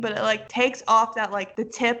but it like takes off that like the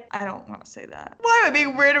tip. I don't want to say that. Why am I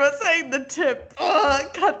being weird about saying the tip?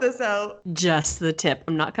 Cut this out. Just the tip.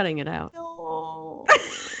 I'm not cutting it out. No.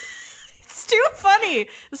 It's too funny.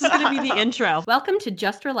 This is going to be the intro. Welcome to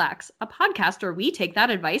Just Relax, a podcast where we take that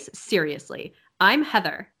advice seriously. I'm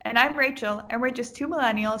Heather. And I'm Rachel, and we're just two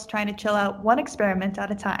millennials trying to chill out one experiment at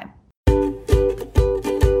a time.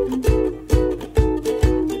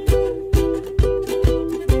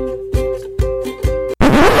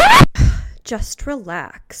 Just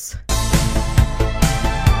relax.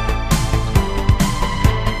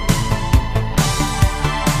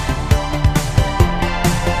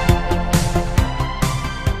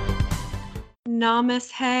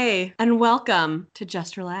 Namasbae and welcome to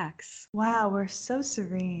Just Relax. Wow, we're so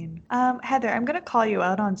serene. Heather, I'm gonna call you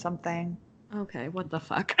out on something. Okay, what the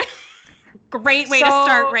fuck? Great way to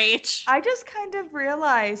start, Rach. I just kind of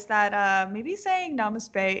realized that maybe saying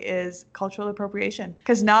Namasbae is cultural appropriation.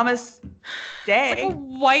 Because Namasbae... It's like a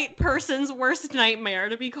white person's worst nightmare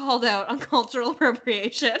to be called out on cultural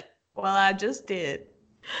appropriation. Well, I just did.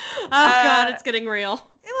 Oh, God, it's getting real.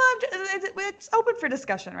 It's open for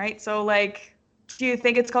discussion, right? So, like, do you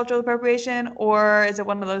think it's cultural appropriation? Or is it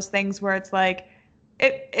one of those things where it's like,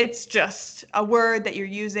 it's just a word that you're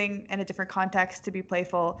using in a different context to be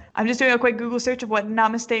playful? I'm just doing a quick Google search of what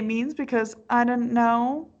Namaste means because I don't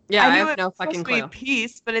know. Yeah, I have no fucking clue.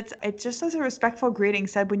 Peace, but it's just as a respectful greeting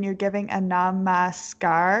said when you're giving a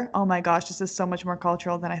namaskar. Oh my gosh, this is so much more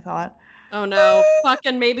cultural than I thought. Oh no,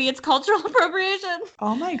 fucking maybe it's cultural appropriation.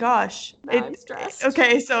 Oh my gosh. I'm stressed.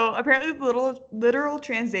 Okay, so apparently the literal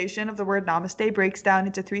translation of the word namaste breaks down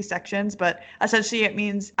into 3 sections, but essentially it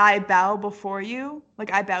means I bow before you,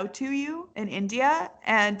 like I bow to you in India,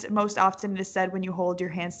 and most often it is said when you hold your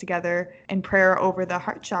hands together in prayer over the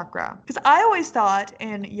heart chakra. Because I always thought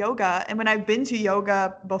in yoga, and when I've been to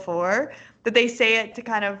yoga before, that they say it to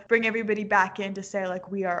kind of bring everybody back in to say, like,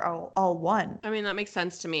 we are all one. I mean, that makes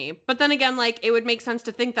sense to me. But then again, like, it would make sense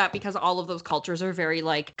to think that because all of those cultures are very,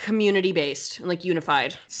 like, community-based and, like,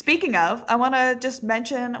 unified. Speaking of, I want to just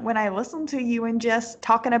mention when I listened to you and Jess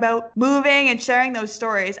talking about moving and sharing those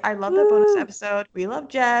stories, I love that bonus episode. We love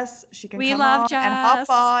Jess. She can come on and hop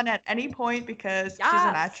on at any point because she's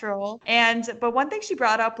a natural. But one thing she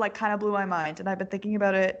brought up, like, kind of blew my mind, and I've been thinking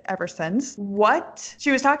about it ever since. She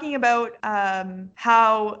was talking about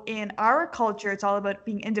how in our culture it's all about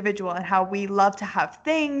being individual and how we love to have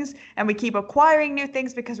things and we keep acquiring new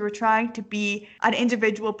things because we're trying to be an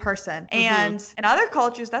individual person. And in other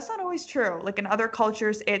cultures that's not always true. Like in other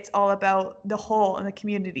cultures it's all about the whole and the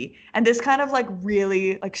community. And this kind of like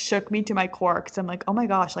really like shook me to my core because I'm like, oh my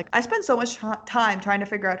gosh, like I spend so much time trying to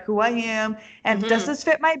figure out who I am and does this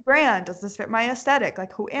fit my brand? Does this fit my aesthetic?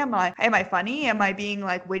 Like who am I? Am I funny? Am I being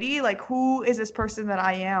like witty? Like who is this person that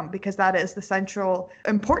I am? Because that is the central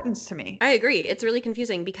importance to me. I agree. It's really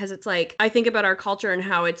confusing because it's like, I think about our culture and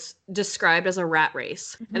how it's described as a rat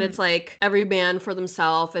race. And it's like every man for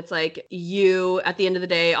themselves. It's like you, at the end of the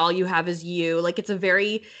day, all you have is you. Like it's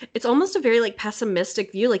almost a very like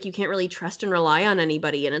pessimistic view. Like you can't really trust and rely on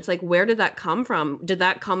anybody. And it's like, where did that come from? Did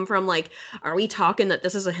that come from like, are we talking that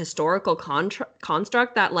this is a historical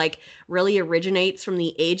construct that like really originates from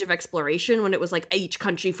the age of exploration when it was like each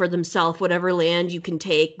country for themselves, whatever land you can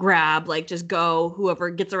take, grab, like just go, whoever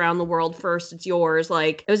gets around the world first, it's yours.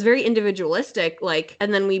 Like it was very individualistic, like,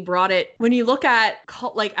 and then we brought it, when you look at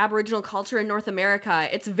like Aboriginal culture in North America,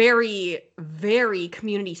 it's very, very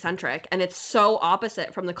community centric. And it's so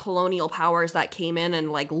opposite from the colonial powers that came in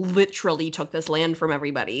and like literally took this land from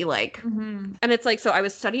everybody. Like, and it's like, so I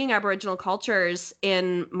was studying Aboriginal cultures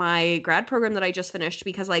in my grad program that I just finished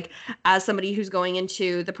because like, as somebody who's going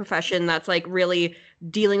into the profession that's like really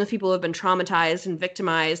dealing with people who have been traumatized and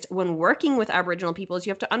victimized, when working with Aboriginal peoples, you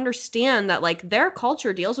have to understand that like their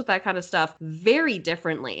culture deals with that kind of stuff very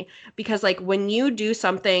differently. Because like when you do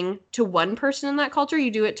something to one person in that culture, you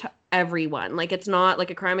do it to everyone. Like it's not like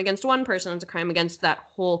a crime against one person, it's a crime against that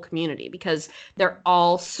whole community because they're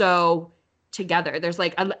all so together. There's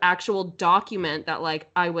like an actual document that like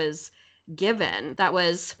I was given that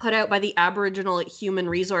was put out by the Aboriginal Human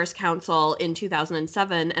Resource Council in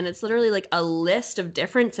 2007, and it's literally like a list of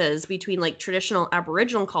differences between like traditional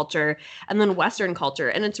Aboriginal culture and then Western culture.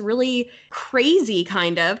 And it's really crazy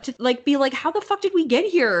kind of to like be like, how the fuck did we get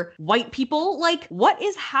here, white people? Like what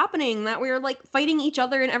is happening that we're like fighting each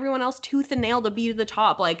other and everyone else tooth and nail to be to the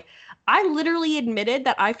top? Like I literally admitted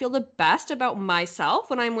that I feel the best about myself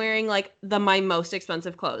when I'm wearing like my most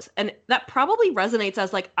expensive clothes. And that probably resonates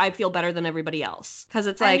as like, I feel better than everybody else. Cause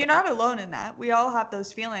it's like, you're not alone in that. We all have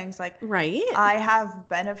those feelings. Like, right. I have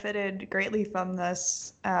benefited greatly from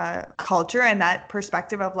this culture and that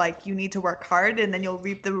perspective of like, you need to work hard and then you'll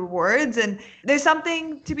reap the rewards. And there's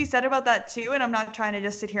something to be said about that too. And I'm not trying to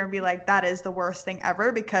just sit here and be like, that is the worst thing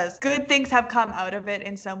ever, because good things have come out of it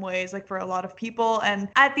in some ways, like for a lot of people. And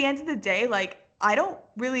at the end of the day, like, I don't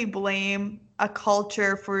really blame a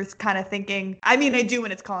culture for kind of thinking, I mean, I do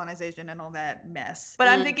when it's colonization and all that mess, but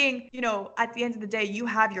I'm thinking, you know, at the end of the day, you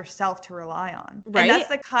have yourself to rely on. Right. And that's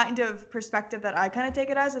the kind of perspective that I kind of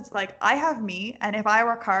take it as. It's like, I have me, and if I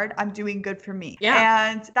work hard, I'm doing good for me.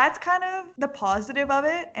 Yeah. And that's kind of the positive of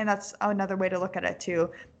it. And that's another way to look at it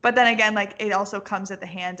too. But then again, like, it also comes at the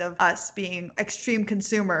hand of us being extreme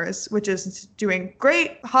consumers, which is doing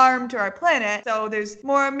great harm to our planet. So there's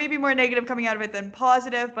maybe more negative coming out of it than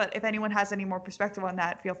positive. But if anyone has any more perspective on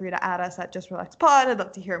that, feel free to add us at Just Relax Pod. I'd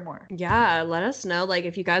love to hear more. Yeah, let us know. Like,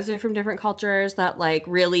 if you guys are from different cultures that like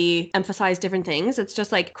really emphasize different things. It's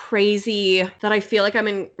just like crazy that I feel like I'm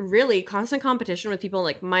in really constant competition with people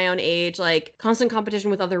like my own age, like constant competition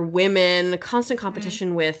with other women, constant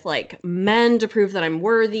competition with like men to prove that I'm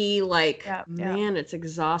worthy. Like, man, it's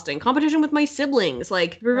exhausting. Competition with my siblings,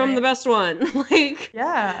 like, prove I'm the best one. Like,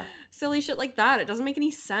 silly shit like that. It doesn't make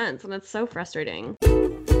any sense, and it's so frustrating.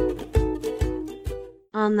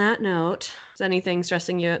 On that note, is anything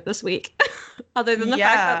stressing you out this week? Other than the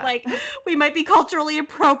fact that, like, we might be culturally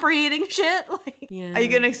appropriating shit. Like, Are you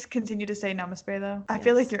going to continue to say Namasbae, though? I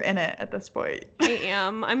feel like you're in it at this point. I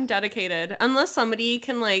am. I'm dedicated. Unless somebody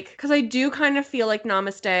can, like, because I do kind of feel like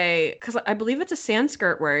Namaste, because I believe it's a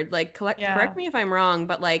Sanskrit word. Like, correct me if I'm wrong,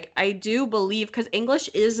 but, like, I do believe, because English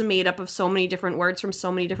is made up of so many different words from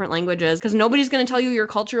so many different languages, because nobody's going to tell you you're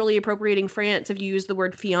culturally appropriating France if you use the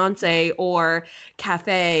word fiance or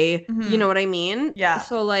cafe. You know what I mean? Yeah.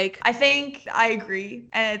 So, like, I think I agree.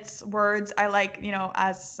 And it's words I like, you know,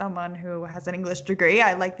 as someone who has an English degree,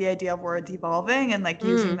 I like the idea of words evolving and like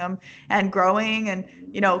using them and growing. And,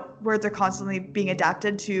 you know, words are constantly being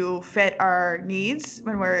adapted to fit our needs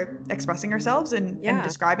when we're expressing ourselves and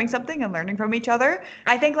describing something and learning from each other.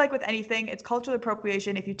 I think like with anything, it's cultural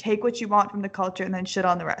appropriation if you take what you want from the culture and then shit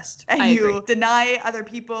on the rest. And you agree. Deny other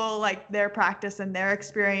people like their practice and their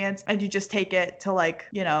experience, and you just take it to like,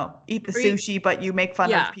 you know, eat the sushi, but you make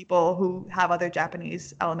fun of people who have other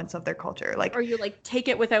Japanese elements of their culture. Like, or you like take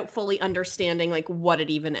it without fully understanding like what it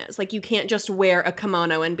even is. Like, you can't just wear a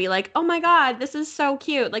kimono and be like, oh my God, this is so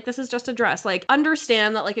cute. Like, this is just a dress. Like,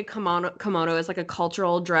 understand that like a kimono is like a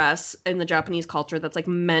cultural dress in the Japanese culture that's like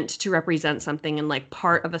meant to represent something and like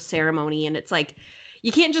part of a ceremony. And it's like,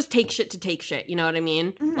 you can't just take shit to take shit. You know what I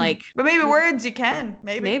mean? Like, but maybe words you can.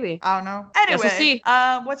 Maybe. I don't know. Anyway, we'll see.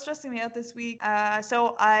 What's stressing me out this week?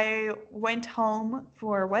 So I went home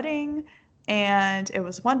for a wedding and it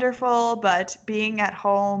was wonderful, but being at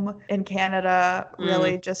home in Canada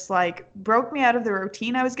really just like broke me out of the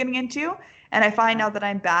routine I was getting into. And I find now that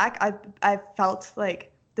I'm back, I've felt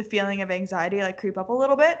like the feeling of anxiety like creep up a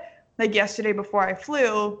little bit. Like yesterday before I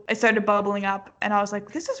flew, I started bubbling up and I was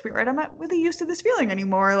like, this is weird. I'm not really used to this feeling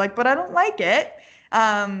anymore. Like, but I don't like it.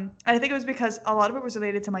 And I think it was because a lot of it was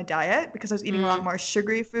related to my diet, because I was eating a lot more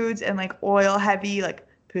sugary foods and like oil heavy, like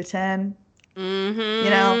poutine. You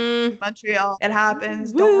know, Montreal. It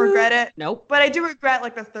happens. Don't regret it. Nope. But I do regret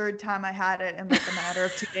like the third time I had it in like a matter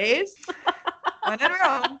of 2 days. When in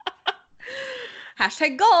Rome.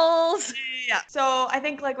 Hashtag goals. Yeah. So I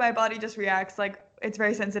think like my body just reacts like it's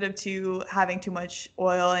very sensitive to having too much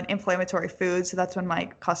oil and inflammatory foods. So that's when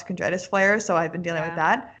my costochondritis flares. So I've been dealing with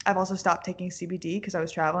that. I've also stopped taking CBD because I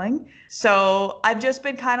was traveling. So I've just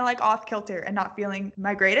been kind of like off kilter and not feeling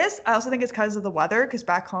my greatest. I also think it's because of the weather, because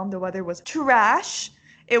back home the weather was trash.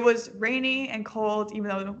 It was rainy and cold, even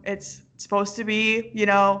though it's supposed to be, you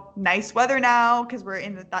know, nice weather now because we're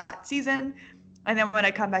in that season. And then when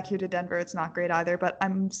I come back here to Denver, it's not great either, but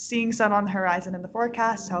I'm seeing sun on the horizon in the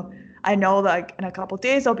forecast. So I know that like in a couple of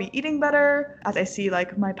days I'll be eating better as I see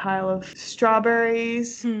like my pile of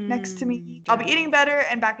strawberries next to me. I'll be eating better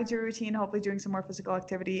and back into a routine, hopefully doing some more physical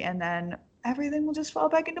activity, and then everything will just fall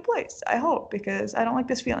back into place, I hope, because I don't like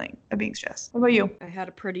this feeling of being stressed. What about you? I had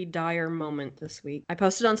a pretty dire moment this week. I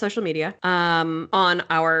posted on social media, on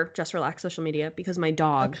our Just Relax social media, because my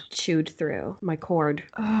dog chewed through my cord.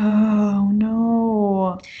 Oh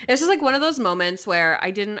no. It's just like one of those moments where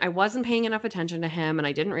I wasn't paying enough attention to him and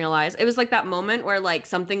I didn't realize. It was like that moment where like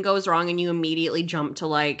something goes wrong and you immediately jump to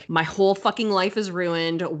like, my whole fucking life is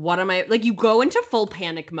ruined. What am I, like, you go into full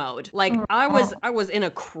panic mode. Like I was in a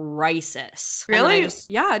crisis. this. Really?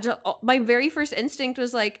 My very first instinct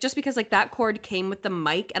was like, just because like that cord came with the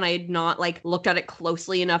mic and I had not like looked at it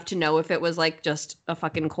closely enough to know if it was like just a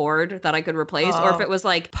fucking cord that I could replace or if it was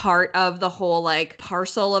like part of the whole like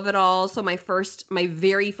parcel of it all. So my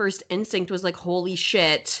very first instinct was like, holy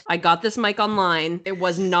shit, I got this mic online. It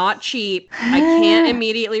was not cheap. I can't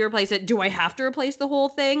immediately replace it. Do I have to replace the whole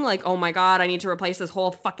thing? Like, oh my God, I need to replace this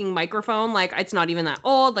whole fucking microphone. Like, it's not even that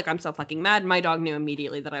old. Like, I'm so fucking mad. My dog knew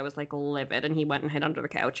immediately that I was like livid and he went and hid under the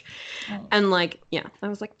couch. And like, yeah, I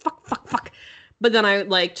was like, fuck. But then I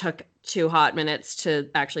like took 2 hot minutes to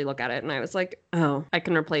actually look at it and I was like, oh, I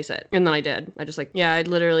can replace it. And then I did. I just like, yeah, I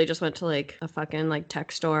literally just went to like a fucking like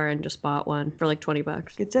tech store and just bought one for like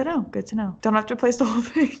 $20. Good to know. Don't have to replace the whole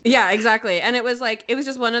thing. Yeah, exactly. And it was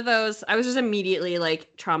just one of those, I was just immediately like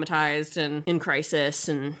traumatized and in crisis.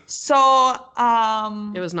 And so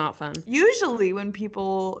it was not fun. Usually when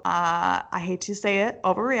people, I hate to say it,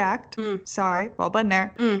 overreact. Sorry, well been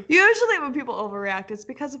there. Usually when people overreact, it's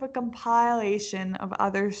because of a compilation of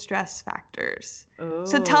other stress factors.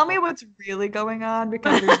 So tell me what's really going on,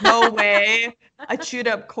 because there's no way a chewed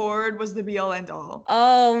up cord was the be all end all.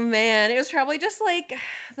 Oh man, it was probably just like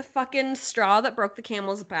the fucking straw that broke the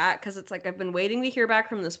camel's back, because it's like I've been waiting to hear back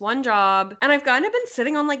from this one job and I've kind of been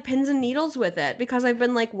sitting on like pins and needles with it because I've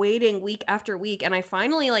been like waiting week after week, and I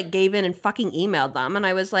finally like gave in and fucking emailed them and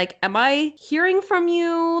I was like, am I hearing from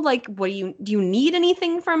you? Like, do you need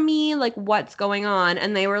anything from me? Like, what's going on?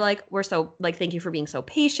 And they were like, we're so like, thank you for being so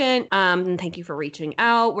patient, and thank you for reaching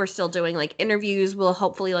out. We're still doing like interviews. We'll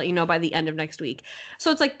hopefully let you know by the end of next week.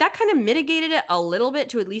 So it's like that kind of mitigated it a little bit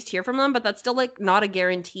to at least hear from them, but that's still like not a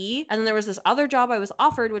guarantee. And then there was this other job I was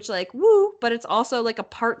offered, which like, woo, but it's also like a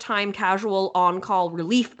part-time casual on-call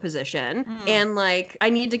relief position. And like, I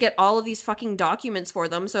need to get all of these fucking documents for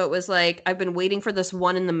them. So it was like, I've been waiting for this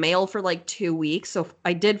one in the mail for like 2 weeks. So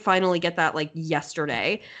I did finally get that like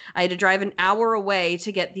yesterday. I had to drive an hour away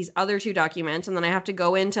to get these other 2 documents. And then I have to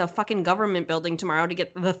go into a fucking government building tomorrow to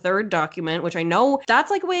get the 3rd document, which I know that's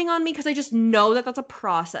like weighing on me because I just know that that's a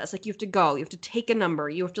process. Like, you have to go, you have to take a number,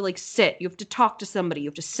 you have to like sit, you have to talk to somebody, you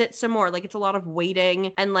have to sit some more. Like, it's a lot of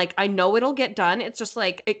waiting, and like, I know it'll get done. It's just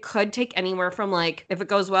like, it could take anywhere from like, if it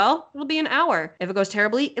goes well, it'll be an hour. If it goes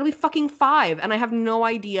terribly, it'll be fucking 5. And I have no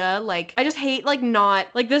idea. Like, I just hate like not,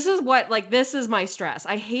 like, this is my stress.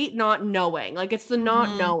 I hate not knowing. Like, it's the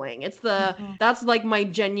not knowing. It's the, that's like my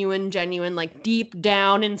genuine, like deep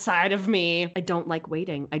down inside of me. I don't like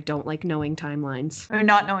waiting. I don't like knowing timelines. Or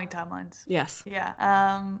not knowing timelines. Yes. Yeah.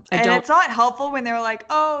 And it's not helpful when they're like,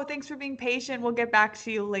 oh, thanks for being patient. We'll get back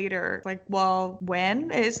to you later. Like, well,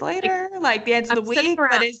 when is later? Like the end of the week?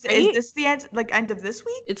 But is this the end, like end of this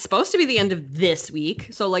week? It's supposed to be the end of this week.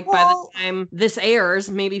 So like, by the time this airs,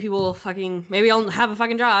 maybe people will maybe I'll have a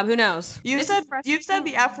fucking job. Who knows? You've said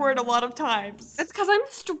the F word a lot of times. It's because I'm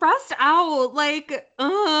stressed out. Like,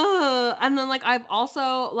 and then like, I've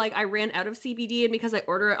also like, I ran out of CBD, and because I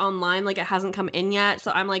order it online, like it hasn't come in yet.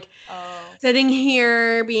 So I'm like sitting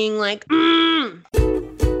here being like,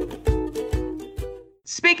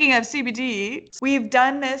 Speaking of CBD, we've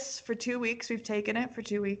done this for 2 weeks. We've taken it for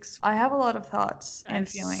 2 weeks. I have a lot of thoughts and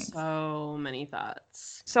feelings. So many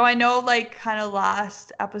thoughts. So I know like kind of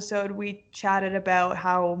last episode we chatted about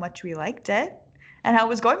how much we liked it and how it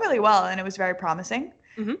was going really well and it was very promising.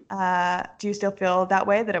 Do you still feel that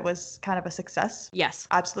way, that it was kind of a success? Yes.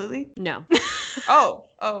 Absolutely? No.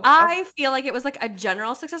 I feel like it was like a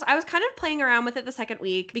general success. I was kind of playing around with it the second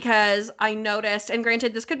week because I noticed, and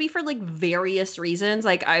granted, this could be for like various reasons.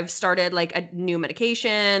 Like, I've started like a new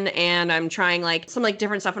medication and I'm trying like some like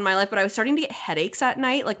different stuff in my life, but I was starting to get headaches at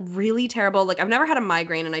night, like really terrible. Like, I've never had a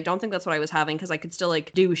migraine, and I don't think that's what I was having because I could still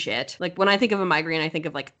like do shit. Like, when I think of a migraine, I think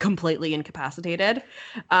of like completely incapacitated.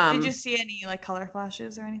 Did you see any like color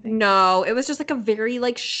flashes or anything? No, it was just like a very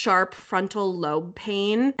like sharp frontal lobe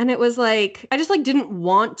pain. And it was like, I just like didn't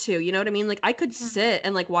want to, you know what I mean? Like, I could sit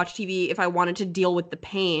and like watch TV if I wanted to deal with the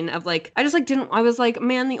pain of like, I just like didn't, I was like,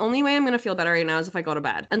 man, the only way I'm going to feel better right now is if I go to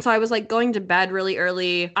bed. And so I was like going to bed really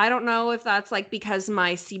early. I don't know if that's like because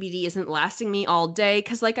my CBD isn't lasting me all day.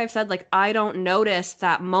 Cause like I've said, like, I don't notice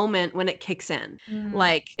that moment when it kicks in.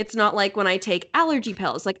 Like, it's not like when I take allergy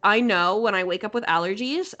pills. Like, I know when I wake up with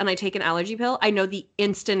allergies and I take an allergy pill, I know the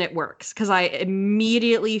instant it works. Cause I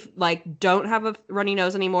immediately like don't have a runny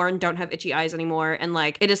nose anymore and don't have itchy eyes guys anymore. And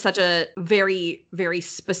like, it is such a very, very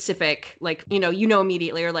specific, like, you know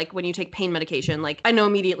immediately, or like when you take pain medication, like I know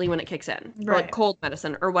immediately when it kicks in, or like cold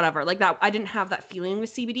medicine or whatever like that. I didn't have that feeling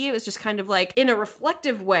with CBD. It was just kind of like, in a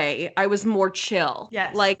reflective way, I was more chill.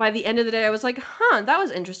 Yes. Like by the end of the day, I was like, that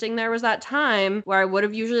was interesting. There was that time where I would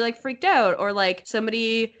have usually like freaked out, or like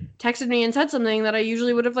somebody texted me and said something that I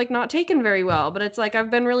usually would have like not taken very well, but it's like,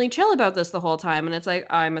 I've been really chill about this the whole time. And it's like,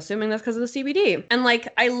 I'm assuming that's because of the CBD. And like,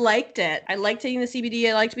 I liked it. I liked taking the CBD.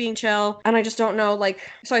 I liked being chill. And I just don't know, like,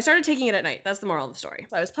 so I started taking it at night. That's the moral of the story.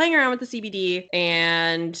 So I was playing around with the CBD,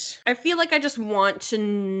 and I feel like I just want to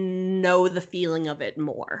know the feeling of it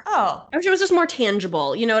more. Oh. I wish it was just more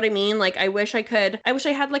tangible. You know what I mean? Like, I wish I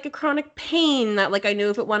had like a chronic pain that like I knew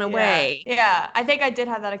if it went away. Yeah. I think I did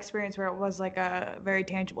have that experience where it was like a very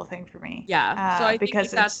tangible thing for me. Yeah. So I think like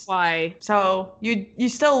that's why. So you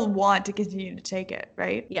still want to continue to take it,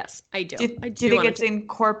 right? Yes, I do. Do you think it's going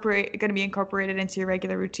to be incorporated into your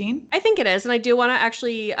regular routine? I think it is. And I do want to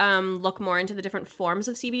actually look more into the different forms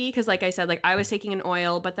of CBD, because like I said, like I was taking an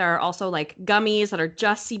oil, but there are also like gummies that are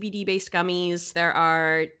just CBD based gummies. There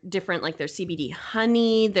are different, like there's CBD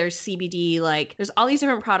honey, there's CBD, like there's all these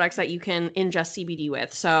different products that you can ingest CBD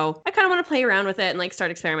with. So I kind of want to play around with it and like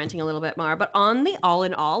start experimenting a little bit more. But on the all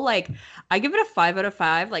in all, like I give it a 5 out of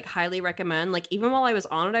 5, like highly recommend. Like even while I was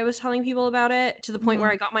on it, I was telling people about it to the point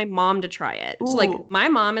where I got my mom to try it. Ooh. So like my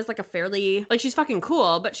mom is like a fairly, like she's fucking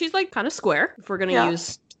cool, but she's like kind of square, if we're going to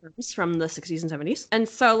use terms from the 60s and 70s. And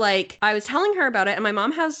so like I was telling her about it, and my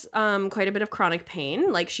mom has quite a bit of chronic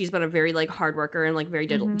pain. Like she's been a very like hard worker and like very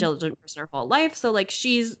diligent person her whole life. So like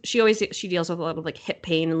she deals with a lot of like hip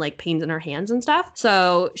pain and like pains in her hands and stuff.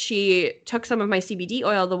 So she took some of my CBD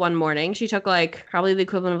oil the one morning. She took like probably the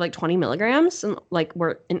equivalent of like 20 milligrams and like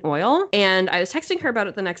were in oil. And I was texting her about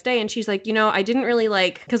it the next day, and she's like, I didn't really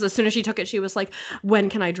like, because as soon as she took it, she was like, when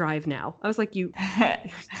can I drive now? I was like, you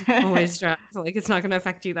always drive. So like it's not going to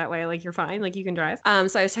affect you that way. Like you're fine. Like you can drive.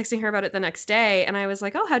 So I was texting her about it the next day, and I was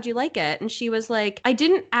like, oh, how'd you like it? And she was like, I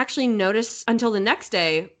didn't actually notice until the next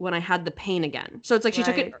day when I had the pain again. So it's like she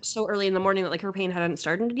took it so early in the morning that like her pain hadn't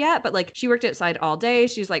started yet, but like she worked outside all day.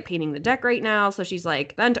 She's like painting the deck right now. So she's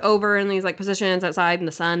like bent over in these like positions outside in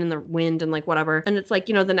the sun and the wind and like whatever. And it's like,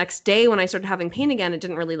 the next day when I started having pain again, it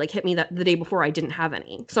didn't really like hit me that the day before I didn't have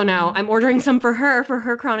any. So now I'm ordering some for her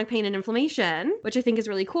chronic pain and inflammation, which I think is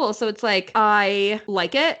really cool. So it's like, I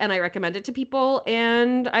like it and I recommend it to people,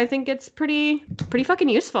 and I think it's pretty fucking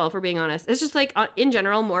useful, if we're being honest. It's just like in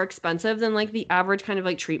general more expensive than like the average kind of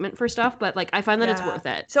like treatment for stuff, but like I find that it's worth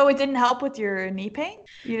it. So it didn't help with your knee pain?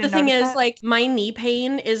 The thing is, like my knee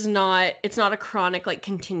pain is not a chronic like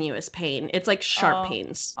continuous pain. It's like sharp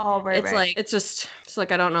pains. Oh, right. It's like it's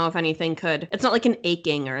like I don't know if anything could. It's not like an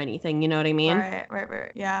aching or anything, you know what I mean?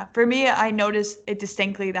 Right. Yeah. For me, I noticed it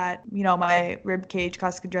distinctly that, my rib cage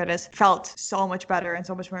costochondritis felt so much better and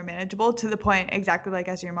so much more manageable, to the point exactly like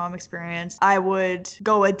as your mom experienced. I would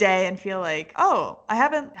go a day and feel like, oh, I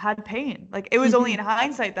haven't had pain. Like it was only in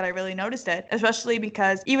hindsight that I really noticed it, especially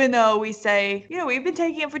because even though we say, we've been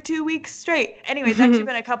taking it for 2 weeks straight. Anyway, it's actually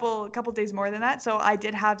been a couple days more than that. So I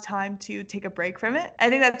did have time to take a break from it. I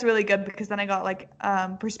think that's really good, because then I got like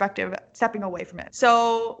perspective stepping away from it.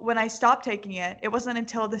 So when I stopped taking it, it wasn't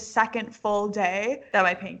until the second full day that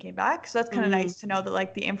my pain came back. So that's kind of nice to know that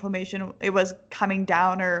like the inflammation, it was coming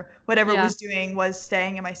down, or whatever it was doing was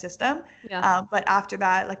staying in my system. But after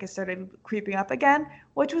that, like it started creeping up again,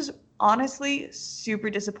 which was honestly super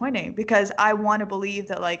disappointing, because I want to believe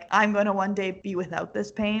that like I'm going to one day be without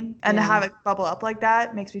this pain, and to have it bubble up like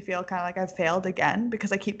that makes me feel kind of like I've failed again,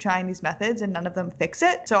 because I keep trying these methods and none of them fix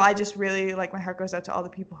it. So I just really, like, my heart goes out to all the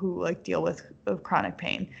people who like deal with chronic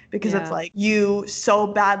pain, because it's like you so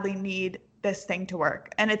badly need this thing to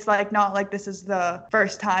work. And it's like not like this is the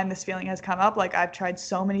first time this feeling has come up. Like I've tried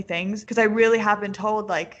so many things, because I really have been told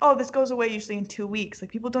like, oh, this goes away usually in 2 weeks.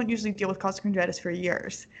 Like people don't usually deal with costochondritis for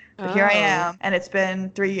years. But here I am, and it's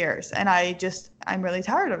been 3 years, and I'm really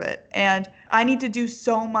tired of it. And I need to do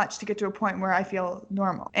so much to get to a point where I feel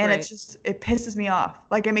normal. And it's just, it pisses me off.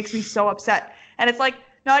 Like it makes me so upset. And it's like,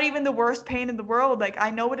 not even the worst pain in the world. Like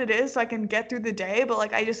I know what it is, so I can get through the day, but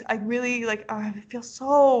like I really like I feel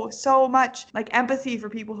so much like empathy for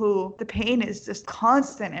people who the pain is just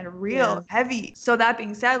constant and real, heavy. So that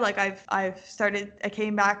being said, like I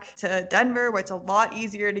came back to Denver, where it's a lot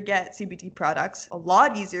easier to get CBD products, a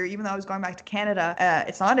lot easier. Even though I was going back to Canada,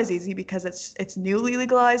 it's not as easy because it's newly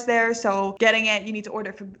legalized there. So getting it, you need to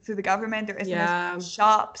order it through the government. There isn't as many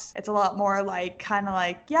shops. It's a lot more like kind of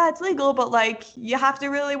like, it's legal, but like you have to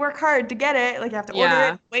really work hard to get it. Like you have to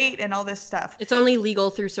order it, wait, and all this stuff. It's only legal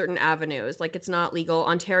through certain avenues. Like it's not legal.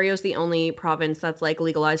 Ontario's the only province that's like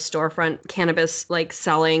legalized storefront cannabis like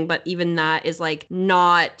selling, but even that is like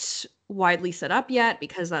not widely set up yet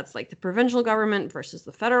because that's like the provincial government versus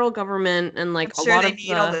the federal government, and like I'm sure they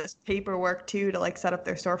need all this paperwork too to like set up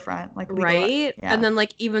their storefront, like right. Yeah. And then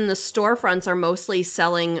like even the storefronts are mostly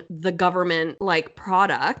selling the government like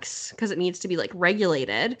products because it needs to be like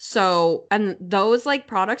regulated. So and those like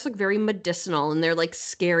products look very medicinal and they're like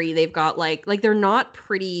scary. They've got like they're not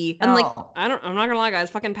pretty. And like I'm not gonna lie, guys,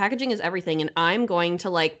 fucking packaging is everything, and I'm going to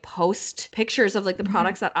like post pictures of like the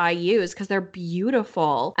products that I use because they're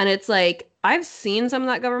beautiful. And it's like I've seen some of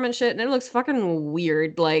that government shit and it looks fucking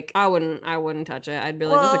weird. Like I wouldn't touch it. I'd be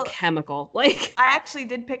like, this is a chemical. Like I actually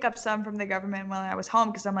did pick up some from the government when I was home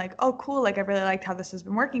because I'm like, oh cool, like I really liked how this has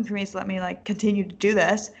been working for me, so let me like continue to do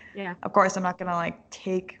this. Yeah. Of course, I'm not gonna like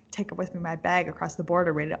take it with me my bag across the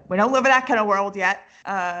border. We don't live in that kind of world yet.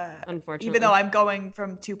 Unfortunately. Even though I'm going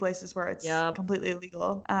from 2 places where it's completely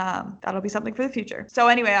illegal. That'll be something for the future. So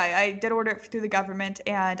anyway, I did order it through the government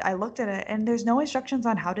and I looked at it and there's no instructions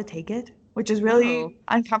on how to take it, which is really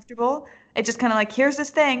uncomfortable. It just kind of like, here's this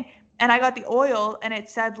thing. And I got the oil and it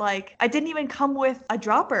said like, I didn't even come with a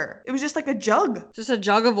dropper. It was just like a jug. Just a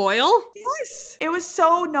jug of oil? Yes. It was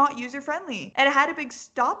so not user friendly. And it had a big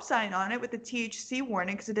stop sign on it with the THC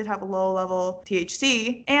warning because it did have a low level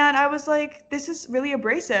THC. And I was like, this is really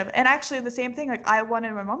abrasive. And actually the same thing, like I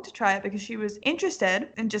wanted my mom to try it because she was interested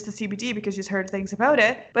in just the CBD because she's heard things about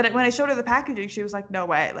it. But when I showed her the packaging, she was like, no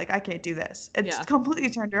way, like I can't do this. It just completely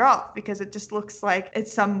turned her off because it just looks like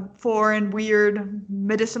it's some foreign, weird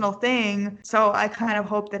medicinal thing. So I kind of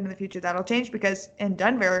hope that in the future that'll change because in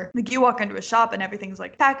Denver, like you walk into a shop and everything's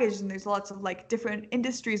like packaged and there's lots of like different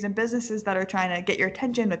industries and businesses that are trying to get your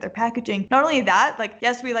attention with their packaging. Not only that, like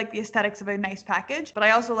yes, we like the aesthetics of a nice package, but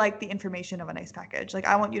I also like the information of a nice package. Like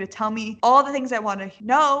I want you to tell me all the things I want to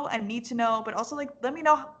know and need to know, but also like let me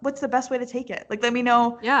know what's the best way to take it. Like let me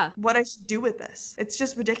know what I should do with this. It's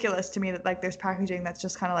just ridiculous to me that like there's packaging that's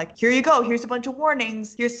just kind of like, here you go, here's a bunch of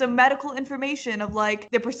warnings, here's some medical information of like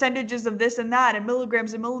the percentage of this and that and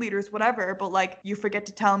milligrams and milliliters, whatever, but like you forget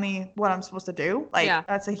to tell me what I'm supposed to do. Like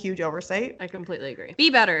that's a huge oversight. I completely agree.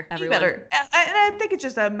 Be better, everyone. Be better. And I think it's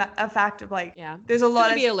just a fact of like, there's a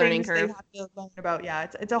lot of things they have to learn about. Yeah,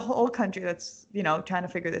 it's a whole country that's, trying to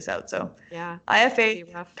figure this out. So I have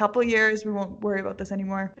faith. Couple years, we won't worry about this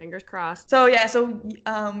anymore. Fingers crossed. So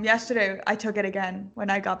yesterday I took it again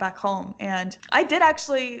when I got back home, and I did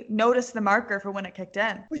actually notice the marker for when it kicked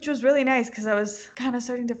in, which was really nice because I was kind of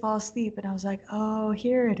starting to fall asleep and I was like, oh,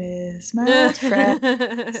 here it is, my friend.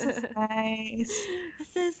 This is nice.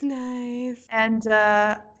 This is nice. And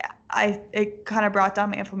it kind of brought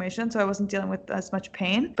down my inflammation, so I wasn't dealing with as much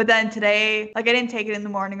pain. But then today, like I didn't take it in the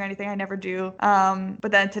morning or anything, I never do. But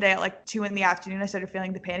then today at like 2 p.m, I started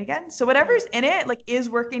feeling the pain again. So whatever's in it like is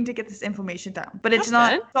working to get this inflammation down. But it's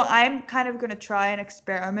not good. So I'm kind of gonna try an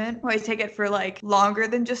experiment where I take it for like longer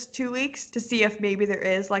than just 2 weeks to see if maybe there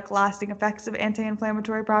is like lasting effects of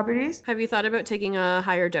anti-inflammatory properties. Have you thought about taking a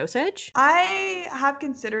higher dosage? I have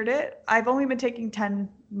considered it. I've only been taking 10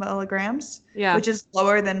 milligrams, which is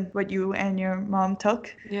lower than what you and your mom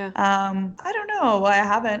took. I don't know. I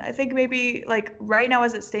haven't. I think maybe like right now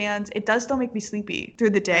as it stands, it does still make me sleepy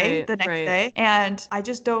through the day, the next day, and I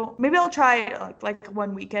just don't. Maybe I'll try like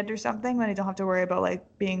one weekend or something when I don't have to worry about like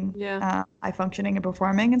being high functioning and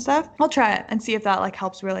performing and stuff. I'll try it and see if that like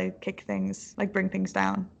helps really kick things, like bring things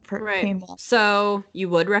down. So you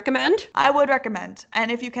would recommend? I would recommend.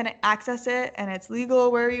 And if you can access it and it's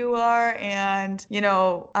legal where you are and,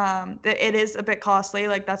 it is a bit costly.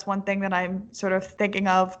 Like that's one thing that I'm sort of thinking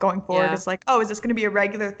of going forward. It's like, oh, is this going to be a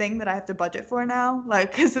regular thing that I have to budget for now?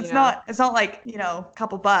 Like, cause it's not like, a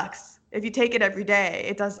couple bucks. If you take it every day,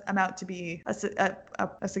 it does amount to be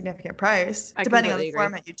a significant price, depending on the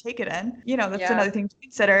format you take it in. That's another thing to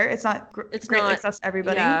consider. It's not greatly accessible to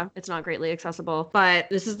everybody. Yeah, it's not greatly accessible. But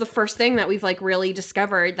this is the first thing that we've like really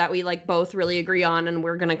discovered that we like both really agree on and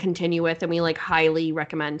we're going to continue with and we like highly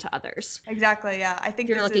recommend to others. Exactly, yeah. I think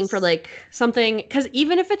you're looking for like something, because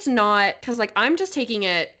even if it's not, because like I'm just taking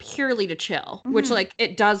it purely to chill, which like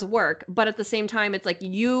it does work. But at the same time, it's like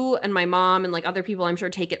you and my mom and like other people I'm sure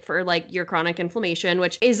take it for like like your chronic inflammation,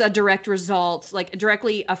 which is a direct result, like it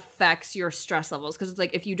directly affects your stress levels. Cause it's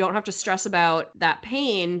like, if you don't have to stress about that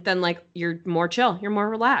pain, then like you're more chill, you're more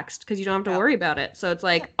relaxed because you don't have to worry about it. So it's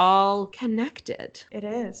like all connected. It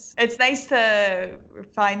is. It's nice to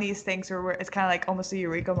find these things where it's kind of like almost a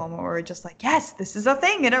eureka moment where we're just like, yes, this is a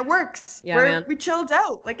thing and it works. Yeah, we chilled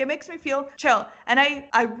out. Like it makes me feel chill. And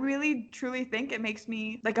I really truly think it makes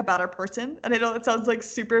me like a better person. And I know it sounds like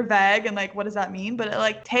super vague and like, what does that mean? But it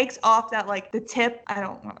like takes off that like the tip. I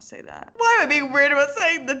don't want to say that. Why am I being weird about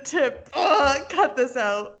saying the tip? Cut this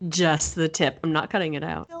out. Just the tip. I'm not cutting it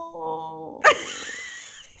out. No.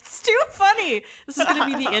 It's too funny. This is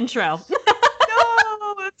going to be the intro.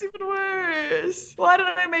 No, that's even worse. Why did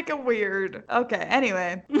I make it weird? Okay,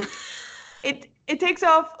 anyway. It takes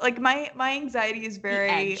off, like, my anxiety is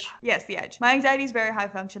very... the edge. My anxiety is very high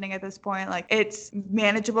functioning at this point. Like, it's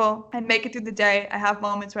manageable. I make it through the day. I have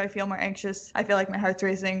moments where I feel more anxious. I feel like my heart's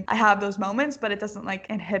racing. I have those moments, but it doesn't, like,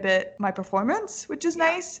 inhibit my performance, which is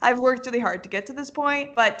nice. I've worked really hard to get to this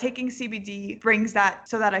point, but taking CBD brings that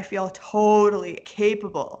so that I feel totally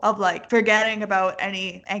capable of, like, forgetting about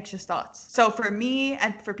any anxious thoughts. So for me,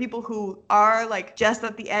 and for people who are, like, just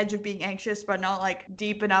at the edge of being anxious, but not, like,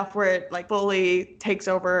 deep enough where it, like, fully takes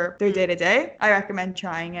over their day-to-day, I recommend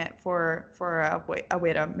trying it for a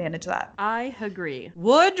way to manage that. I agree.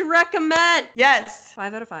 Would recommend. Yes.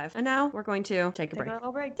 5 out of 5. And now we're going to take a break. Take a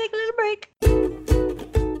little break.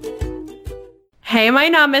 Hey, my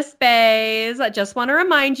Namasbaes. I just want to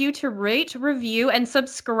remind you to rate, review, and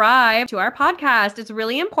subscribe to our podcast. It's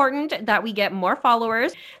really important that we get more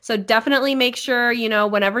followers. So definitely make sure,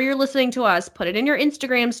 whenever you're listening to us, put it in your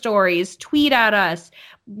Instagram stories, tweet at us,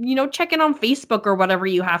 check in on Facebook or whatever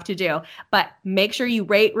you have to do. But make sure you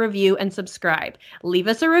rate, review, and subscribe. Leave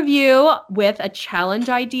us a review with a challenge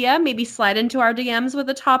idea. Maybe slide into our DMs with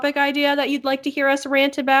a topic idea that you'd like to hear us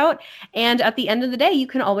rant about. And at the end of the day, you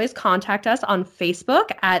can always contact us on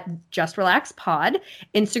Facebook at Just Relax Pod,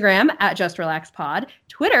 Instagram at Just Relax Pod,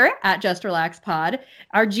 Twitter at Just Relax Pod.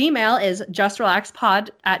 Our Gmail is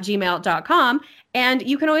justrelaxpod@gmail.com. And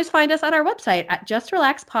you can always find us at our website at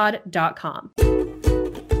justrelaxpod.com.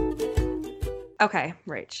 Okay,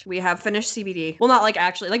 Rach, we have finished CBD. Well, not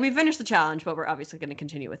actually, we finished the challenge, but we're obviously going to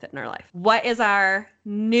continue with it in our life. What is our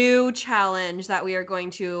new challenge that we are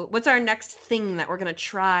what's our next thing that we're going to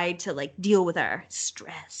try to deal with our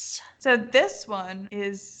stress? So this one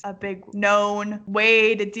is a big known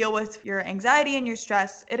way to deal with your anxiety and your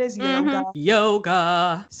stress. It is yoga.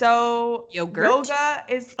 Yoga. So Yog-hurt? Yoga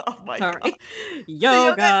is, oh my God.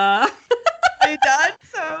 Yoga. Are you done?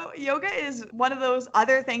 So yoga is one of those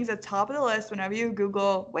other things at the top of the list whenever you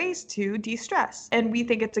Google ways to de-stress. And we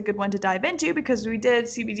think it's a good one to dive into because we did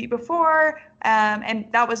CBD before. And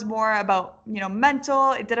that was more about,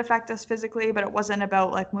 mental. It did affect us physically, but it wasn't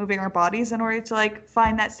about moving our bodies in order to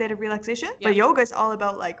find that state of relaxation. Yep. But yoga is all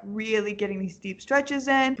about really getting these deep stretches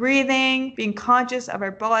in, breathing, being conscious of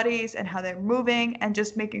our bodies and how they're moving, and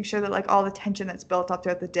just making sure that all the tension that's built up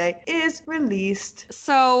throughout the day is released.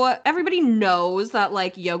 So everybody knows that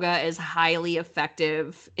yoga is highly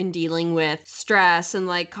effective in dealing with stress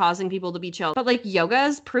and causing people to be chill. But yoga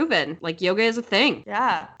is proven. Yoga is a thing.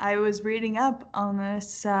 Yeah, I was reading up on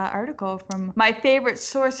this article from my favorite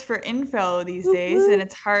source for info these days, and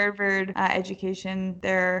it's Harvard Education.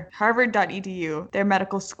 Their harvard.edu, their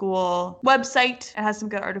medical school website. It has some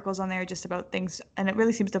good articles on there just about things, and it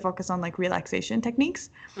really seems to focus on relaxation techniques.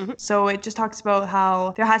 So it just talks about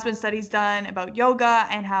how there has been studies done about yoga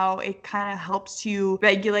and how it kind of helps you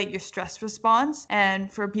regulate your stress response.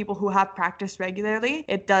 And for people who have practiced regularly,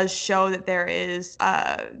 it does show that there is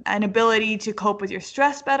an ability to cope with your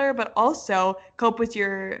stress better, but also cope with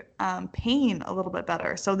your pain a little bit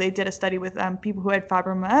better. So they did a study with people who had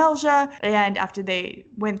fibromyalgia, and after they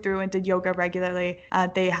went through and did yoga regularly,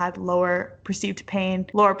 they had lower perceived pain,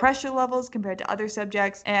 lower pressure levels compared to other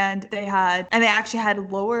subjects, and they actually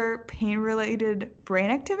had lower pain-related brain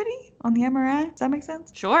activity on the MRI. Does that make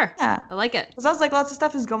sense? Sure. Yeah. I like it. It sounds like lots of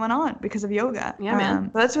stuff is going on because of yoga. Yeah, man.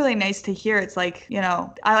 But that's really nice to hear. It's I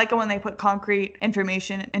like it when they put concrete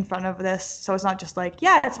information in front of this. So it's not just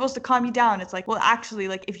it's supposed to calm you down. It's well, actually,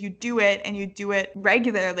 if you do it and you do it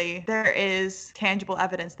regularly, there is tangible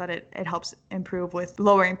evidence that it helps improve with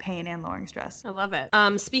lowering pain and lowering stress. I love it.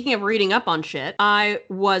 Speaking of reading up on shit, I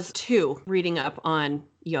was too reading up on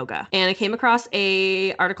yoga. And I came across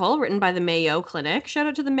a article written by the Mayo Clinic. Shout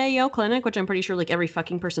out to the Mayo Clinic, which I'm pretty sure like every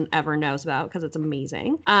fucking person ever knows about because it's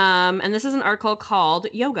amazing. And this is an article called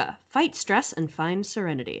Yoga, Fight Stress and Find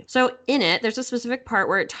Serenity. So in it, there's a specific part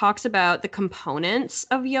where it talks about the components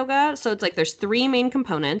of yoga. So it's like there's 3 main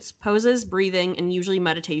components: poses, breathing, and usually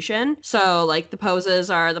meditation. So like the poses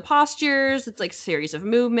are the postures. It's like a series of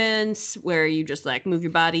movements where you just like move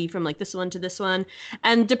your body from like this one to this one.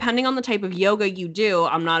 And depending on the type of yoga you do,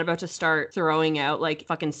 I'm not about to start throwing out like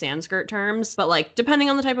fucking Sanskrit terms, but like depending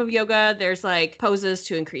on the type of yoga, there's like poses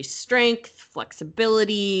to increase strength,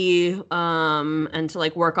 flexibility, and to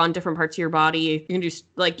like work on different parts of your body. You can do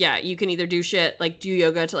like, yeah, you can either do shit like do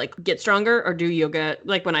yoga to like get stronger, or do yoga,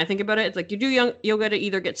 like when I think about it, it's like you do yoga to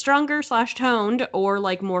either get stronger / toned or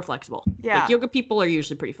like more flexible. Yeah. Like yoga people are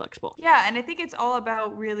usually pretty flexible. Yeah, and I think it's all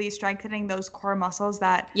about really strengthening those core muscles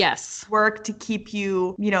that work to keep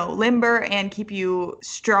you, you know, limber and keep you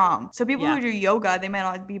strong. So people who do yoga, they might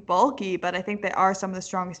not be bulky, but I think they are some of the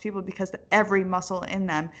strongest people because every muscle in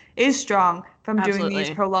them is strong from doing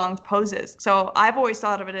these prolonged poses. So I've always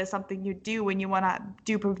thought of it as something you do when you want to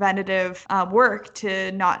do preventative work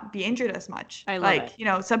to not be injured as much. I love it. You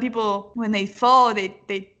know, some people, when they fall,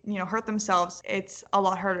 they you know, hurt themselves. It's a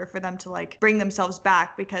lot harder for them to like bring themselves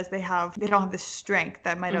back because they don't have the strength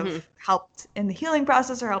that might have helped in the healing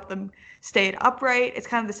process or helped them stay upright. It's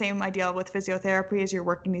kind of the same idea with physiotherapy, as you're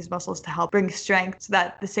working these muscles to help bring strength so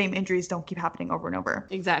that the same injuries don't keep happening over and over.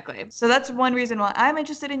 Exactly. So that's one reason why I'm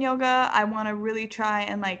interested in yoga. I want to really try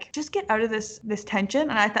and like just get out of this tension.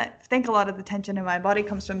 And I think a lot of the tension in my body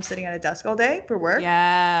comes from sitting at a desk all day for work.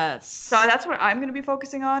 Yes. So that's what I'm going to be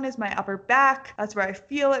focusing on, is my upper back. That's where I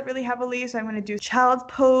feel it really heavily. So I'm going to do child's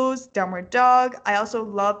pose, downward dog. I also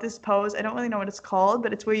love this pose. I don't really know what it's called,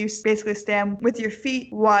 but it's where you basically stand with your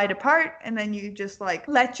feet wide apart, and then you just like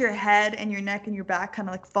let your head and your neck and your back kind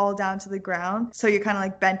of like fall down to the ground. So you're kind of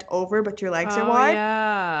like bent over, but your legs are wide.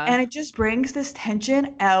 Yeah. And it just brings this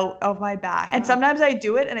tension out of my back. And sometimes I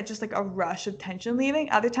do it and it's just like a rush of tension leaving.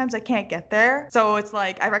 Other times I can't get there. So it's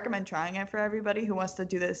like, I recommend trying it for everybody who wants to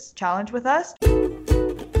do this challenge with us.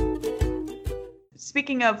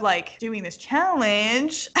 Speaking of like doing this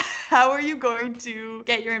challenge, how are you going to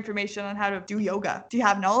get your information on how to do yoga? Do you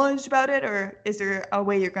have knowledge about it, or is there a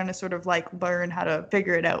way you're going to sort of like learn how to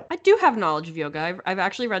figure it out? I do have knowledge of yoga. I've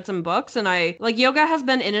actually read some books, and yoga has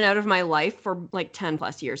been in and out of my life for like 10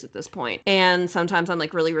 plus years at this point. And sometimes I'm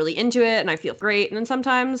like really, really into it and I feel great. And then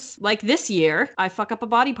sometimes, like this year, I fuck up a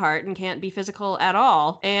body part and can't be physical at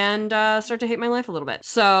all and start to hate my life a little bit.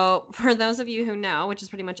 So for those of you who know, which is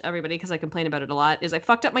pretty much everybody because I complain about it a lot, is I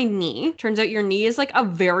fucked up my knee. Turns out your knee is like a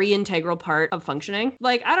very integral part of functioning.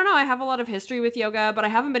 Like, I don't know, I have a lot of history with yoga, but I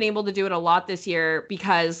haven't been able to do it a lot this year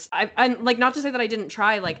because I'm like, not to say that I didn't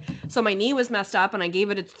try, like, so my knee was messed up and I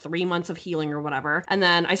gave it its 3 months of healing or whatever. And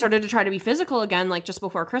then I started to try to be physical again, like just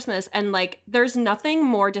before Christmas. And like, there's nothing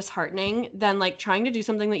more disheartening than like trying to do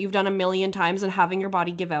something that you've done a million times and having your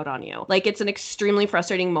body give out on you. Like, it's an extremely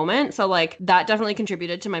frustrating moment. So like, that definitely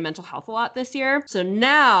contributed to my mental health a lot this year. So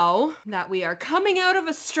now that we are coming out of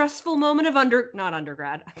a stressful moment of not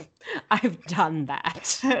undergrad, I've done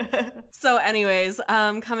that. So anyways,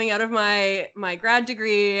 coming out of my grad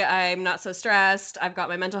degree, I'm not so stressed. I've got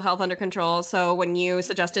my mental health under control. So when you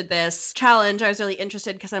suggested this challenge, I was really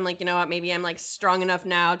interested because I'm like, you know what, maybe I'm like strong enough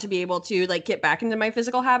now to be able to like get back into my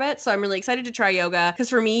physical habits. So I'm really excited to try yoga because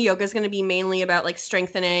for me, yoga is going to be mainly about like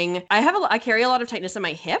strengthening. I carry a lot of tightness in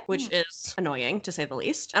my hip, which is annoying to say the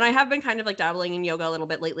least. And I have been kind of like dabbling in yoga a little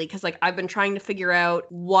bit lately because like I've been trying to figure out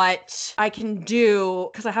what I can do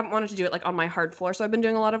because I haven't wanted to do it like on my hard floor. So I've been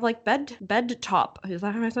doing a lot of like bed top. Is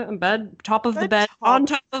that how I say it? Bed top of the bed on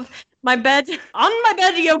top of my bed, on my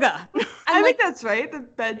bed yoga. I think that's right. The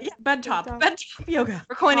bed top yoga.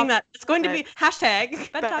 We're coining that. It's going to be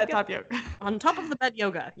hashtag bed top yoga. On top of the bed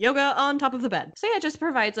yoga. Yoga on top of the bed. So yeah, it just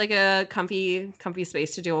provides like a comfy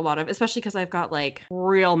space to do a lot of, especially because I've got like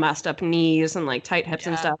real messed up knees and like tight hips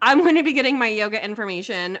and stuff. I'm going to be getting my yoga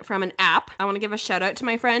information from an app. I want to give a shout out to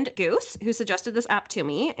my friend Goose, who suggested this app to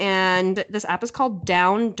me. And this app is called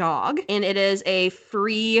Down Dog. And it is a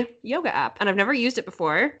free yoga app. And I've never used it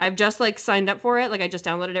before. I've just like signed up for it. Like I just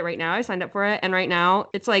downloaded it right now. I signed up for it. And right now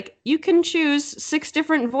it's like, you can choose 6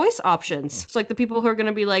 different voice options. It's like the people who are going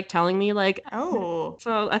to be like telling me like, oh,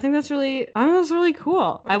 so I think that's really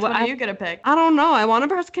cool. Which one are you going to pick? I don't know. I want to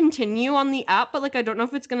press continue on the app, but like, I don't know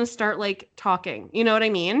if it's going to start like talking. You know what I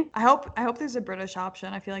mean? I hope there's a British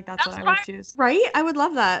option. I feel like that's what I would choose. Right? I would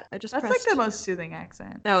love that. That's like the most soothing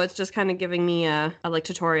accent. No, it's just kind of giving me a like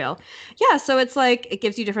tutorial. Yeah. So it's like, it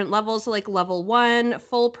gives you different levels. So like level 1,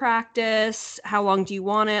 full practice. How long do you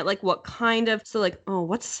want it? Like what kind of, so like, oh,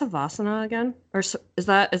 what's Savasana again? Or is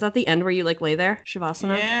that the end where you like lay there?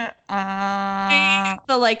 Shavasana? Yeah.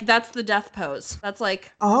 So like, that's the death pose. That's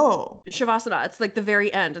like, Oh. Shavasana. It's like the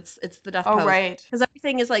very end. It's the death pose. Right. Because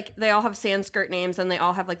everything is like, they all have Sanskrit names and they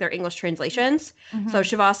all have like their English translations. So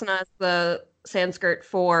Shavasana is the Sanskrit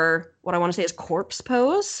for what I want to say is corpse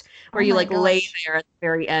pose, where you like lay there at the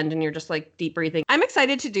very end and you're just like deep breathing. I'm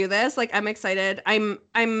excited to do this. Like, I'm excited. I'm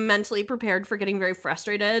mentally prepared for getting very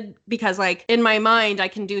frustrated because like in my mind I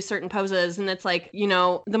can do certain poses and it's like, you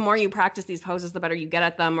know, the more you practice these poses, the better you get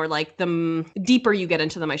at them, or like the deeper you get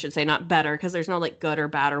into them, I should say, not better, because there's no like good or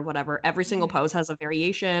bad or whatever. Every single pose has a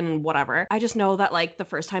variation and whatever. I just know that like the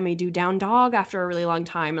first time I do down dog after a really long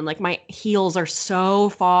time and like my heels are so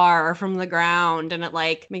far from the ground and it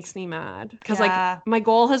like makes me mad because like my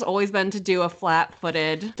goal has always been to do a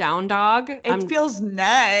flat-footed down dog. It feels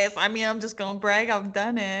nice. I mean, I'm just gonna brag, I've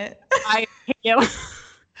done it. I hate you.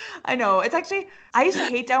 I know. It's actually, I used to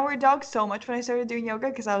hate downward dog so much when I started doing yoga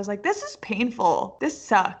because I was like, this is painful. This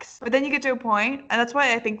sucks. But then you get to a point, and that's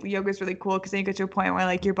why I think yoga is really cool, because then you get to a point where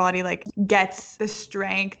like your body like gets the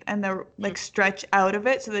strength and the like stretch out of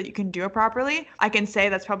it so that you can do it properly. I can say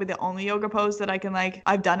that's probably the only yoga pose that I can like,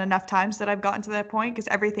 I've done enough times that I've gotten to that point, because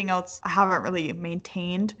everything else I haven't really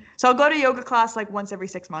maintained. So I'll go to yoga class like once every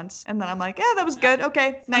 6 months and then I'm like, yeah, that was good.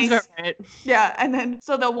 Okay, nice. That's right. Yeah. And then,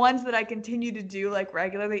 so the ones that I continue to do like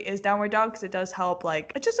regularly is downward dog, because it does help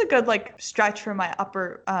like, it's just a good like stretch for my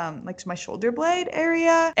upper, like my shoulder blade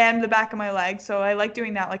area and the back of my leg. So I like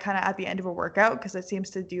doing that like kind of at the end of a workout, because it seems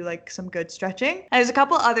to do like some good stretching. And there's a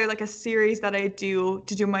couple other like a series that I do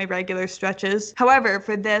to do my regular stretches. However,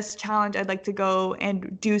 for this challenge, I'd like to go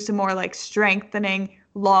and do some more like strengthening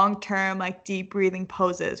long-term like deep breathing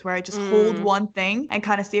poses where I just hold one thing and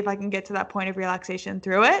kind of see if I can get to that point of relaxation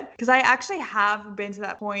through it, because I actually have been to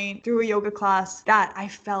that point through a yoga class that I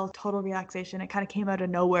felt total relaxation. It kind of came out of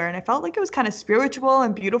nowhere and I felt like it was kind of spiritual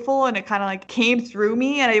and beautiful, and it kind of like came through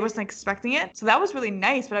me and I wasn't expecting it. So that was really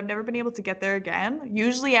nice, but I've never been able to get there again.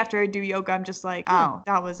 Usually after I do yoga, I'm just like, oh,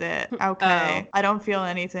 that was it. Okay. I don't feel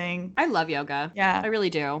anything. I love yoga. Yeah. I really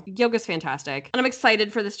do. Yoga's fantastic. And I'm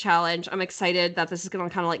excited for this challenge. I'm excited that this is going to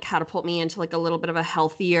kind of like catapult me into like a little bit of a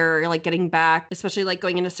healthier, like getting back, especially like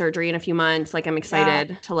going into surgery in a few months. Like I'm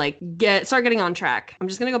excited to like start getting on track. I'm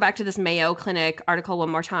just going to go back to this Mayo Clinic article one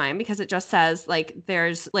more time, because it just says like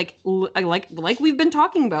there's like we've been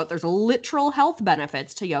talking about, there's literal health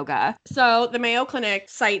benefits to yoga. So the Mayo Clinic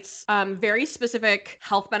cites very specific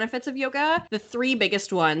health benefits of yoga. The 3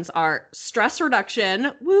 biggest ones are stress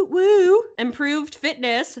reduction, woo woo, improved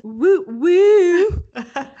fitness, woo woo,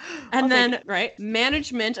 and then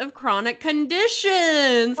management of chronic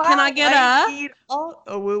conditions. Wow, Can I get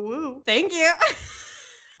woo woo. Thank you.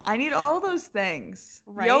 I need all those things.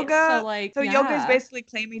 Right? Yoga. So yoga is basically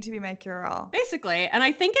claiming to be my cure-all. Basically. And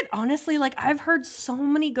I think it honestly, like, I've heard so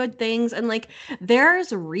many good things, and like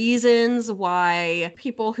there's reasons why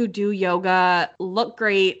people who do yoga look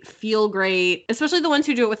great, feel great, especially the ones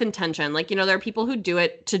who do it with intention. Like, you know, there are people who do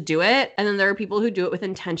it to do it, and then there are people who do it with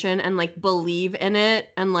intention and like believe in it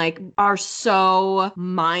and like are so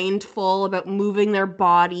mindful about moving their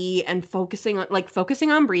body and focusing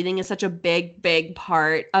on breathing is such a big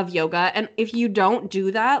part of yoga. And if you don't do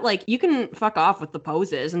that, like, you can fuck off with the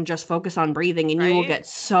poses and just focus on breathing, and you will get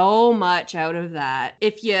so much out of that.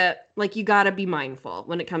 If you like, you gotta be mindful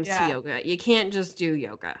when it comes to yoga. You can't just do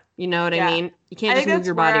yoga. You know what I mean? You can't just move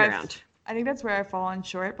your body around. I think that's where I've fallen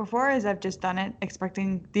short before, is I've just done it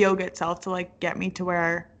expecting the yoga itself to like get me to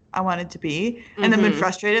where I wanted to be, and then been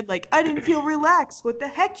frustrated, like, I didn't feel relaxed. What the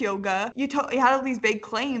heck, yoga? You had all these big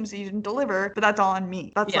claims that you didn't deliver, but that's all on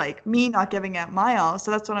me. That's like me not giving it my all.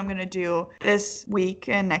 So that's what I'm gonna do this week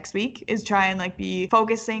and next week, is try and like be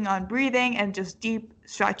focusing on breathing and just deep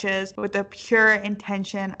stretches with the pure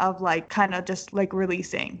intention of like kind of just like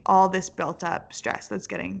releasing all this built up stress that's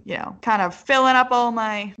getting, you know, kind of filling up all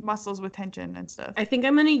my muscles with tension and stuff. I think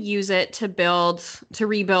I'm going to use it to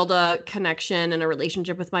rebuild a connection and a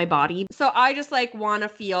relationship with my body. So I just like want to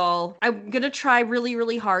feel, I'm going to try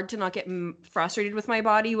really hard to not get frustrated with my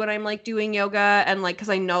body when I'm like doing yoga, and like, cause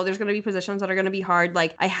I know there's going to be positions that are going to be hard.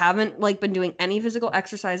 Like, I haven't like been doing any physical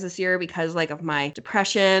exercise this year because like of my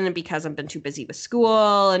depression and because I've been too busy with school.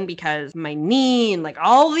 painful and because my knee and like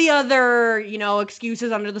all the other, you know,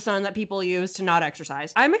 excuses under the sun that people use to not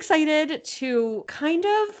exercise. I'm excited to kind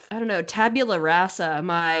of, I don't know, tabula rasa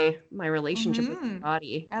my relationship with my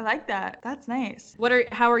body. I like that. That's nice.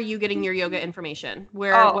 How are you getting your yoga information?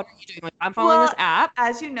 What are you doing? I'm following this app.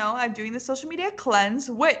 As you know, I'm doing the social media cleanse,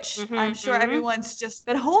 which I'm sure everyone's just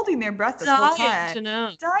been holding their breath this whole time.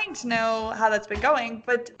 Dying to know how that's been going,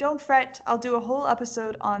 but don't fret. I'll do a whole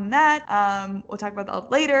episode on that. We'll talk about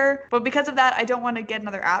that later. But because of that, I don't want to get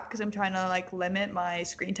another app because I'm trying to like limit my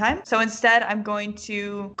screen time. So instead, I'm going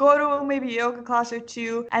to go to maybe a yoga class or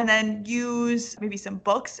two and then use maybe some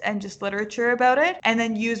books and just literature about it, and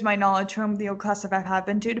then use my knowledge from the yoga class that I have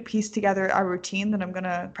been to piece together a routine that I'm going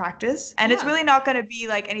to practice. And it's really not going to be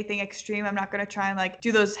like anything extreme. I'm not going to try and like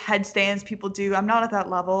do those headstands people do. I'm not at that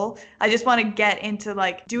level. I just want to get into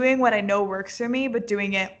like doing what I know works for me, but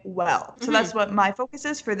doing it well. So that's what my focus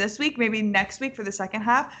is for this week. Maybe next week for the second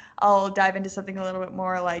half, I'll dive into something a little bit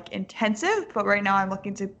more like intensive. But right now I'm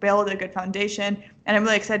looking to build a good foundation. And I'm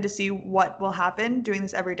really excited to see what will happen doing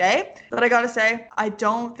this every day. But I gotta say, I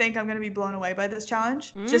don't think I'm gonna be blown away by this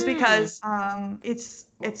challenge, just because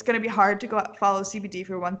it's going to be hard to go follow CBD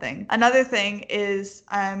for one thing. Another thing is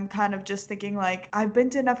I'm kind of just thinking like I've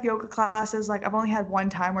been to enough yoga classes. Like I've only had one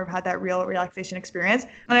time where I've had that real relaxation experience.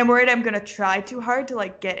 And I'm worried I'm going to try too hard to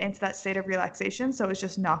like get into that state of relaxation. So it's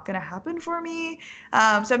just not going to happen for me.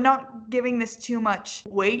 So I'm not giving this too much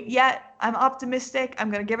weight yet. I'm optimistic.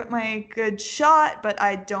 I'm going to give it my good shot, but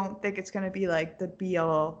I don't think it's going to be like the be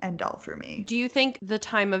all end all for me. Do you think the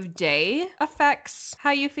time of day affects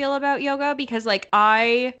how you feel about yoga? Because like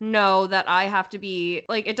I know that I have to be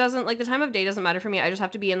like, it doesn't like the time of day doesn't matter for me. I just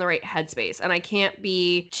have to be in the right headspace, and I can't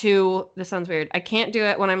be this sounds weird. I can't do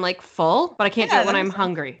it when I'm like full, but I can't do it when I'm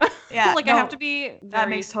hungry. Yeah. I have to be that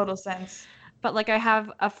makes total sense. But like I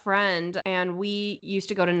have a friend and we used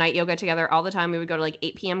to go to night yoga together all the time. We would go to like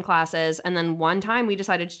 8 p.m. classes. And then one time we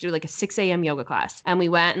decided to do like a 6 a.m. yoga class. And we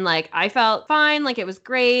went and like I felt fine. Like it was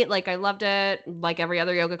great. Like I loved it. Like every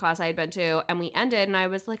other yoga class I had been to. And we ended and I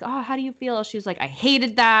was like, oh, how do you feel? She was like, I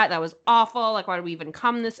hated that. That was awful. Like why did we even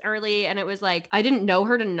come this early? And it was like, I didn't know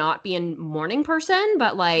her to not be a morning person.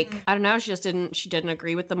 But like, I don't know. She didn't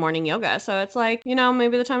agree with the morning yoga. So it's like, you know,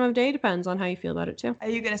 maybe the time of day depends on how you feel about it too. Are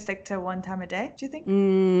you going to stick to one time a day, do you think?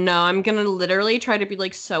 No, I'm gonna literally try to be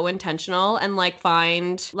like so intentional and like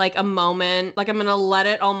find like a moment, like I'm gonna let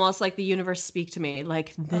it almost like the universe speak to me,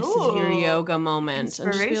 like this is your yoga moment,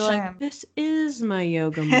 and just be like, this is my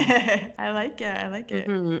yoga moment. I like it.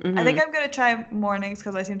 I think I'm gonna try mornings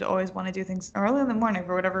because I seem to always want to do things early in the morning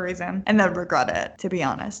for whatever reason, and then regret it, to be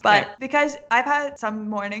honest. But because I've had some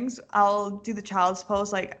mornings, I'll do the child's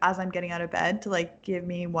pose like as I'm getting out of bed to like give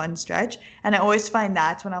me one stretch, and I always find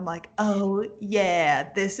that's when I'm like, oh yeah.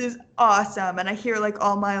 This is awesome. And I hear like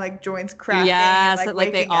all my like joints cracking. Yes, and,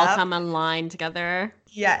 like they all come online together.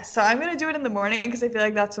 Yeah, so I'm going to do it in the morning because I feel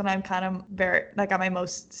like that's when I'm kind of very, like, at my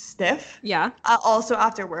most stiff. Yeah. Also,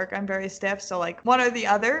 after work, I'm very stiff. So, like, one or the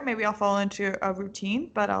other, maybe I'll fall into a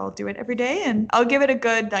routine, but I'll do it every day. And I'll give it a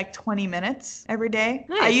good, like, 20 minutes every day.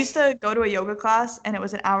 Nice. I used to go to a yoga class, and it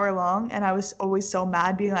was an hour long, and I was always so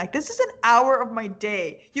mad being like, this is an hour of my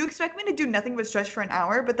day. You expect me to do nothing but stretch for an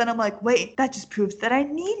hour? But then I'm like, wait, that just proves that I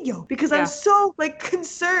need yoga because I'm so, like,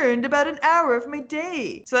 concerned about an hour of my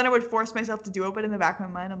day. So then I would force myself to do it, but in the back of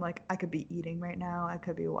my mind, I'm like, I could be eating right now, I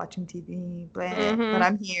could be watching TV, blah, but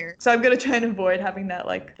I'm here. So I'm gonna try and avoid having that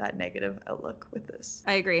like that negative outlook with this.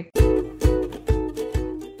 I agree.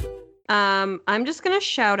 I'm just going to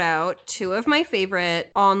shout out two of my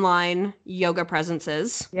favorite online yoga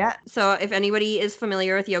presences. Yeah. So if anybody is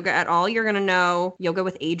familiar with yoga at all, you're going to know Yoga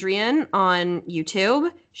with Adriene on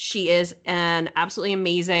YouTube. She is an absolutely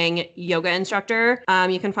amazing yoga instructor.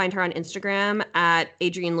 You can find her on Instagram at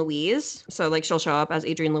Adriene Louise. So like she'll show up as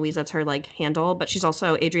Adriene Louise. That's her like handle, but she's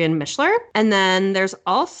also Adrienne Mishler. And then there's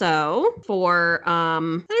also for, I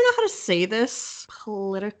don't know how to say this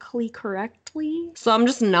politically correctly. So I'm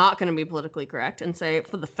just not going to be politically correct and say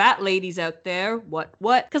for the fat ladies out there, what?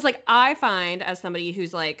 Because like I find as somebody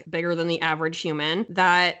who's like bigger than the average human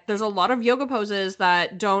that there's a lot of yoga poses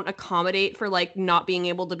that don't accommodate for like not being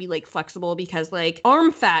able to be like flexible because like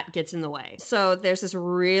arm fat gets in the way. So there's this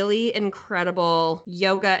really incredible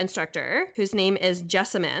yoga instructor whose name is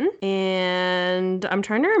Jessamine, and I'm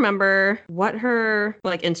trying to remember what her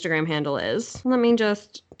like Instagram handle is. Let me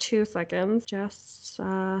just 2 seconds. Jessamine.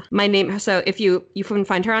 my name. So if you can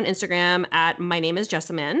find her on Instagram at my name is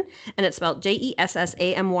Jessamyn, and it's spelled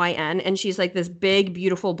JESSAMYN, and she's like this big,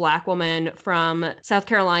 beautiful Black woman from South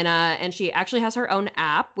Carolina, and she actually has her own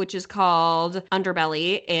app, which is called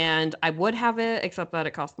Underbelly, and I would have it, except that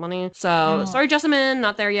it costs money. So sorry, Jessamyn,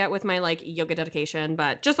 not there yet with my like yoga dedication,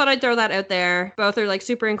 but just thought I'd throw that out there. Both are like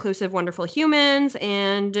super inclusive, wonderful humans,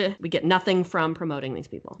 and we get nothing from promoting these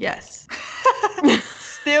people. Yes.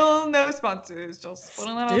 Still no sponsors. Just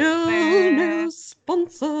putting that out there. No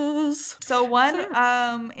sponsors. So one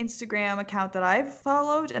Instagram account that I've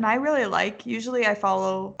followed and I really like, usually I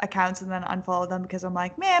follow accounts and then unfollow them because I'm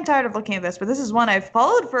like, man, I'm tired of looking at this. But this is one I've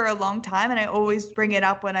followed for a long time and I always bring it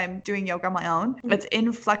up when I'm doing yoga on my own. It's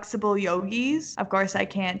Inflexible Yogis. Of course, I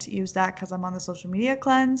can't use that because I'm on the social media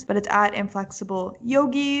cleanse, but it's at Inflexible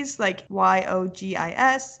Yogis, like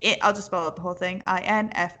YOGIS. I'll just spell out the whole thing.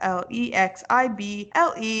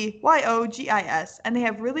 INFLEXIBLEYOGIS. And they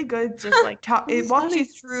have really good just like it walks you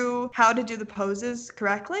through how to do the poses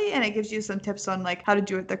correctly, and it gives you some tips on like how to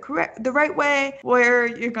do it the right way, where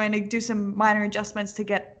you're going to do some minor adjustments to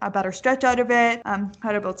get a better stretch out of it,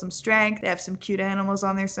 how to build some strength. They have some cute animals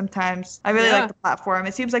on there sometimes. I really like the platform.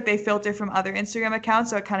 It seems like they filter from other Instagram accounts,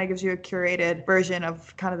 so it kind of gives you a curated version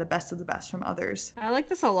of kind of the best from others. I like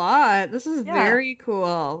this a lot. This is very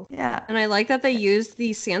cool. Yeah. And I like that they use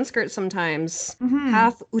the Sanskrit sometimes.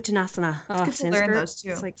 Half Uttanasana. It's good to learn those too.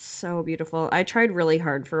 It's like so beautiful. I tried really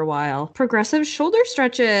hard for a while. Progressive shoulder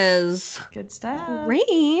stretches. Good stuff. Great.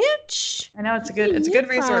 I know it's a good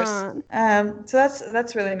resource. So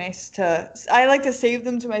that's really nice I like to save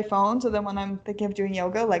them to my phone, so then when I'm thinking of doing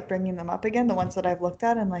yoga, like bringing them up again, the ones that I've looked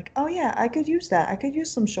at, and like, oh yeah, I could use that. I could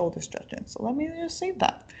use some shoulder stretching. So let me just save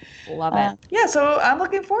that. Love it. Yeah, so I'm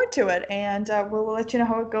looking forward to it, and we'll let you know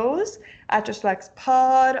how it goes at Just Relax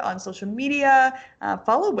Pod on social media.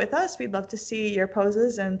 Follow with us. We'd love to see your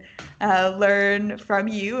poses and learn from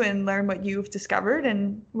you and learn what you've discovered.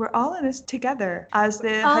 And we're all in this together as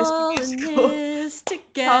the High School Musical. All in this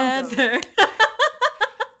together.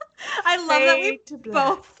 I love that we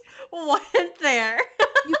both went there.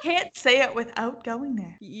 You can't say it without going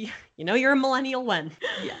there. You know you're a millennial when.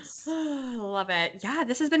 Yes. Love it. Yeah,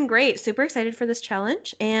 this has been great. Super excited for this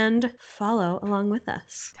challenge, and follow along with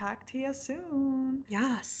us. Talk to you soon.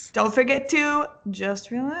 Yes. Don't forget to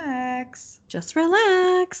just relax. Just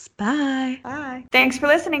relax. Bye. Bye. Thanks for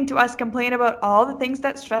listening to us complain about all the things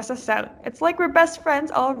that stress us out. It's like we're best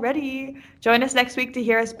friends already. Join us next week to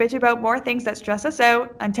hear us bitch about more things that stress us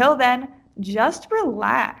out. Until then, just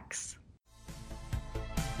relax.